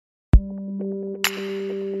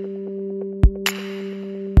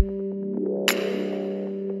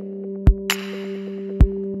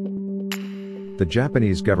The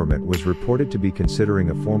Japanese government was reported to be considering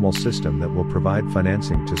a formal system that will provide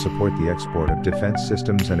financing to support the export of defense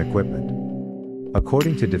systems and equipment.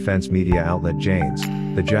 According to defense media outlet Janes,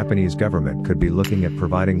 the Japanese government could be looking at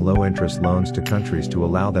providing low-interest loans to countries to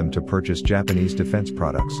allow them to purchase Japanese defense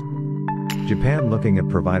products. Japan looking at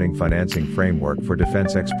providing financing framework for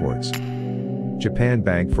defense exports. Japan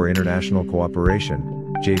Bank for International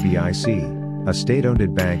Cooperation, JBIC, a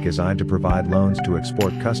state-owned bank is eyed to provide loans to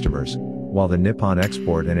export customers, while the Nippon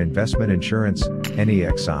Export and Investment Insurance,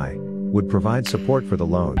 NEXI, would provide support for the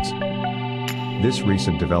loans. This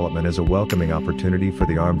recent development is a welcoming opportunity for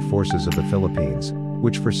the armed forces of the Philippines,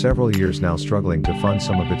 which for several years now struggling to fund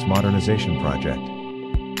some of its modernization project.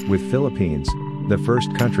 With Philippines, the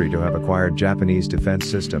first country to have acquired Japanese defense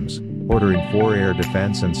systems, ordering 4 air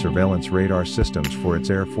defense and surveillance radar systems for its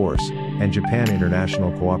Air Force, and Japan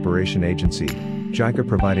International Cooperation Agency, JICA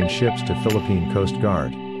providing ships to Philippine Coast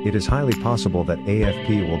Guard, it is highly possible that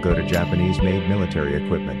AFP will go to Japanese-made military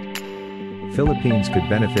equipment. Philippines could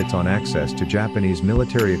benefit on access to Japanese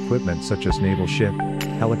military equipment such as naval ship,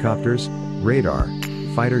 helicopters, radar,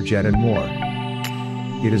 fighter jet and more.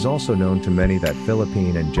 It is also known to many that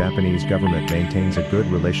Philippine and Japanese government maintains a good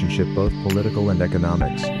relationship both political and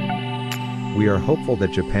economics. We are hopeful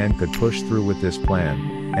that Japan could push through with this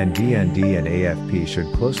plan, and DND and AFP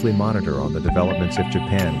should closely monitor on the developments if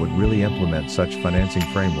Japan would really implement such financing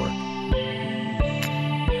framework.